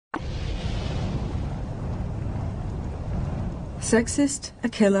Sexist, a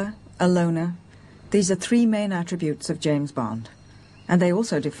killer, a loner. These are three main attributes of James Bond. And they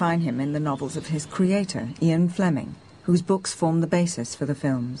also define him in the novels of his creator, Ian Fleming, whose books form the basis for the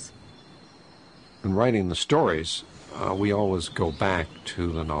films. In writing the stories, we always go back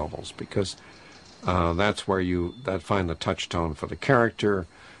to the novels because that's where you find the touchstone for the character.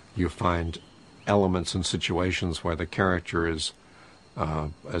 You find elements and situations where the character is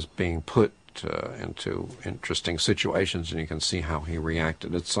being put into interesting situations, and you can see how he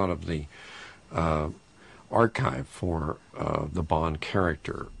reacted. It's sort of the archive for the Bond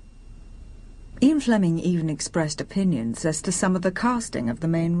character. Ian Fleming even expressed opinions as to some of the casting of the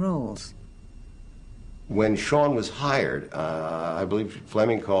main roles. When Sean was hired, I believe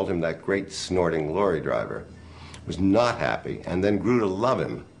Fleming called him that great snorting lorry driver, was not happy, and then grew to love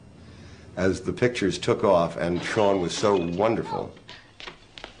him as the pictures took off, and Sean was so wonderful.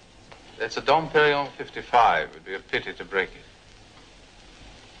 It's a Dom Perignon 55. It would be a pity to break it.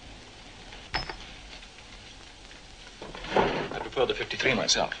 I prefer the 53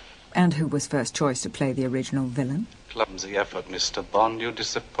 myself. And who was first choice to play the original villain? Clumsy effort, Mr. Bond. You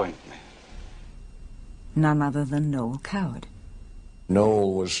disappoint me. None other than Noel Coward.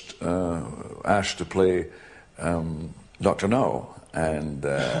 Noel was asked to play Dr. No, and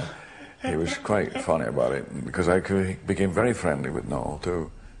he was quite funny about it, because I became very friendly with Noel,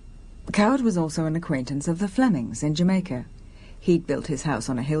 too. Coward was also an acquaintance of the Flemings in Jamaica. He'd built his house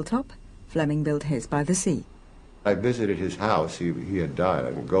on a hilltop. Fleming built his by the sea. I visited his house. He had died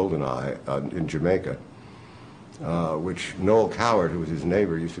on GoldenEye in Jamaica, which Noel Coward, who was his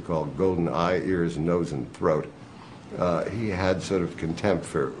neighbor, used to call Golden Eye, Ears, Nose, and Throat. He had sort of contempt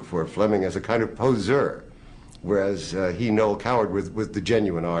for Fleming as a kind of poseur, whereas Noel Coward, with the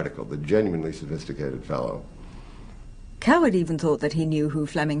genuine article, the genuinely sophisticated fellow. Coward even thought that he knew who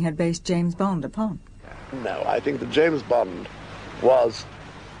Fleming had based James Bond upon. No, I think that James Bond was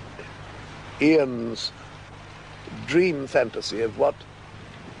Ian's dream fantasy of what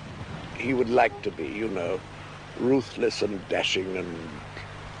he would like to be, you know, ruthless and dashing, and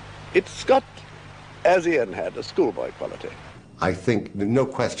it's got, as Ian had, a schoolboy quality. I think, no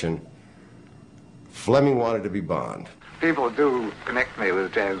question, Fleming wanted to be Bond. People do connect me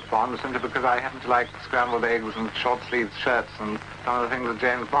with James Bond simply because I happen to like scrambled eggs and short-sleeved shirts and some of the things that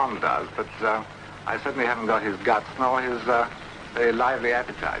James Bond does, but I certainly haven't got his guts nor his very lively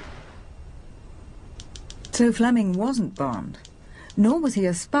appetite. So Fleming wasn't Bond, nor was he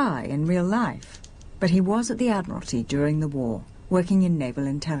a spy in real life, but he was at the Admiralty during the war, working in naval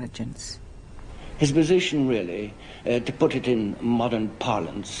intelligence. His position, really, to put it in modern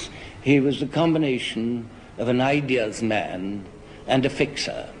parlance, he was the combination of an ideas man and a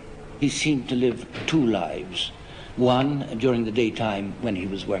fixer. He seemed to live two lives, one during the daytime when he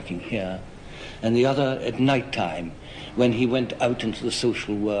was working here, and the other at night time when he went out into the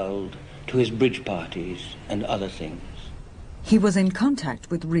social world to his bridge parties and other things. He was in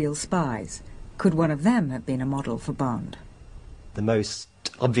contact with real spies. Could one of them have been a model for Bond? The most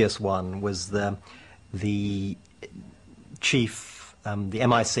obvious one was the chief, the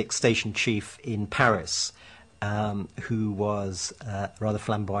MI6 station chief in Paris, who was a rather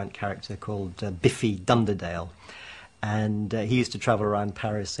flamboyant character called Biffy Dunderdale. And he used to travel around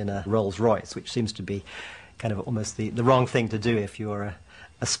Paris in a Rolls-Royce, which seems to be kind of almost the wrong thing to do if you're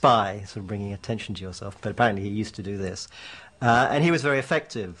a spy, sort of bringing attention to yourself. But apparently he used to do this. And he was very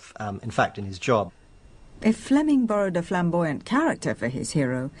effective, in fact, in his job. If Fleming borrowed a flamboyant character for his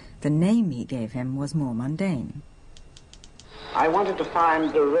hero, the name he gave him was more mundane. I wanted to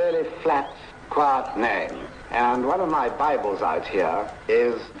find a really flat, quiet name, and one of my Bibles out here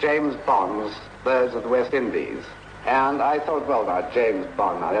is James Bond's Birds of the West Indies. And I thought, well, now, James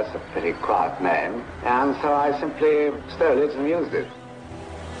Bond, now that's a pretty quiet name, and so I simply stole it and used it.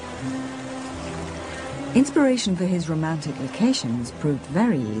 Inspiration for his romantic locations proved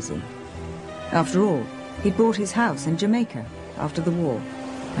very easy. After all, he'd bought his house in Jamaica after the war,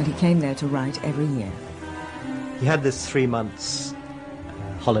 and he came there to write every year. He had this 3 months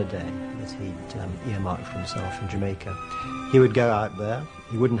holiday that he'd earmarked for himself in Jamaica. He would go out there,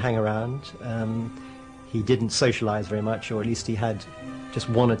 he wouldn't hang around, he didn't socialize very much, or at least he had just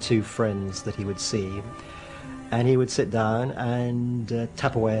one or two friends that he would see, and he would sit down and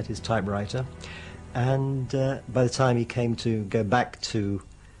tap away at his typewriter, and by the time he came to go back to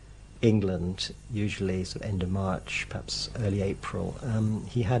England, usually sort of end of March, perhaps early April,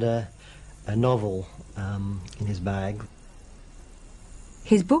 he had a novel in his bag.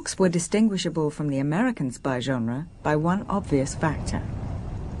 His books were distinguishable from the American spy genre by one obvious factor: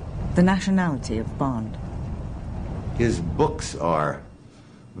 the nationality of Bond. His books are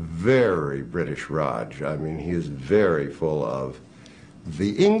very British Raj. I mean, he is very full of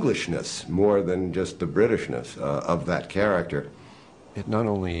the Englishness more than just the Britishness of that character. It not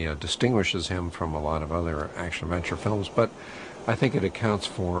only distinguishes him from a lot of other action-adventure films, but I think it accounts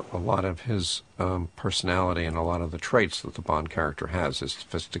for a lot of his personality and a lot of the traits that the Bond character has. His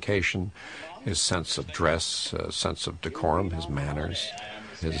sophistication, his sense of dress, sense of decorum, his manners,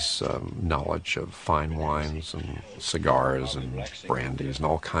 his knowledge of fine wines and cigars and brandies and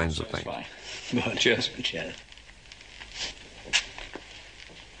all kinds of things. Well, cheers. Cheers.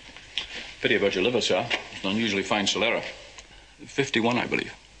 Pity about your liver, sir. It's an unusually fine Solera. 51, I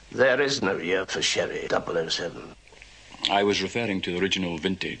believe. There is no year for sherry, 007. I was referring to the original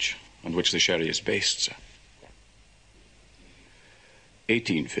vintage on which the sherry is based, sir.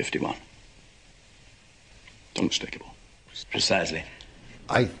 1851. Unmistakable. Precisely.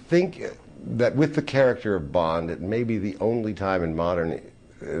 I think that with the character of Bond, it may be the only time in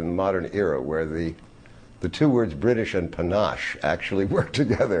modern era where the two words British and panache actually work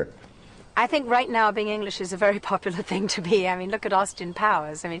together. I think right now being English is a very popular thing to be. I mean, look at Austin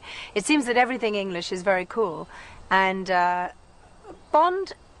Powers. I mean, it seems that everything English is very cool. And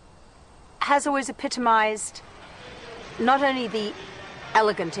Bond has always epitomized not only the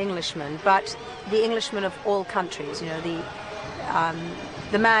elegant Englishman, but the Englishman of all countries. You know,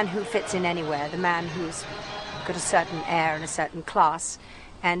 the man who fits in anywhere, the man who's got a certain air and a certain class,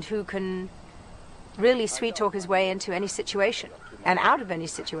 and who can really sweet-talk his way into any situation and out of any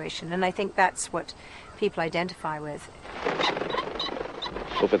situation. And I think that's what people identify with.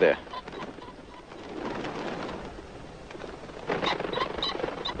 Over there.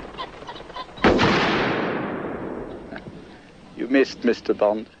 You missed, Mr.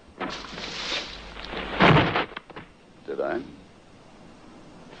 Bond. Did I?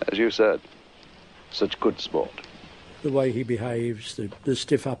 As you said, such good sport. The way he behaves, the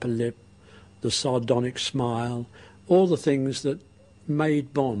stiff upper lip, the sardonic smile, all the things that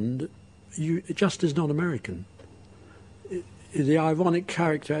made Bond just as not American. The ironic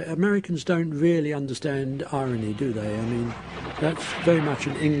character, Americans don't really understand irony, do they? I mean, that's very much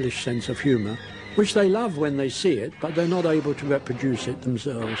an English sense of humour, which they love when they see it, but they're not able to reproduce it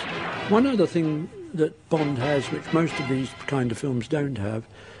themselves. One other thing that Bond has, which most of these kind of films don't have,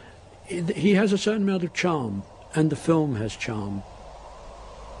 he has a certain amount of charm, and the film has charm.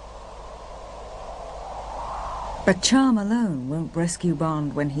 But charm alone won't rescue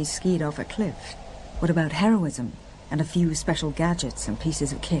Bond when he's skied off a cliff. What about heroism and a few special gadgets and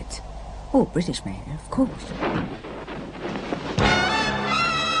pieces of kit? All British made, of course.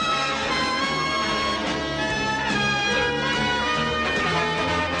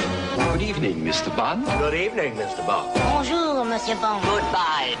 Good evening, Mr. Bond. Good evening, Mr. Bond. Bonjour, Monsieur Bond.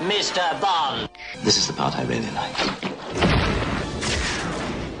 Goodbye, Mr. Bond. This is the part I really like.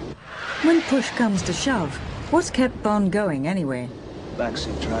 When push comes to shove, what's kept Bond going anyway?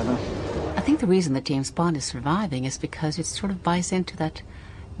 Backseat driver. I think the reason that James Bond is surviving is because it sort of buys into that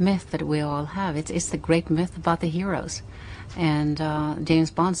myth that we all have. It's the great myth about the heroes. And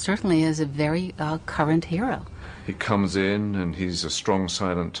James Bond certainly is a very current hero. He comes in and he's a strong,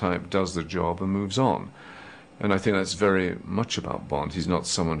 silent type, does the job and moves on. And I think that's very much about Bond. He's not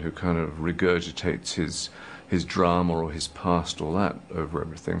someone who kind of regurgitates his drama or his past or that over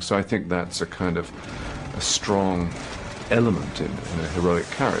everything. So I think that's a kind of a strong element in a heroic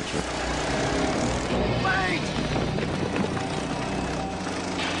character.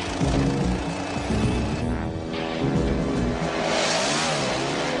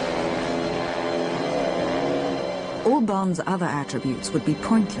 All Bond's other attributes would be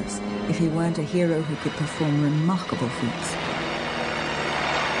pointless if he weren't a hero who could perform remarkable feats.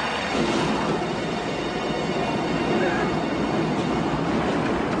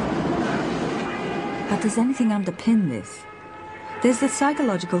 But does anything underpin this? There's the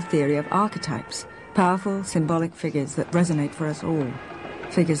psychological theory of archetypes, powerful symbolic figures that resonate for us all.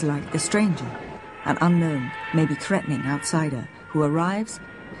 Figures like the stranger, an unknown, maybe threatening outsider who arrives,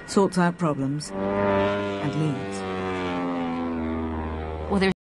 sorts out problems, and leaves.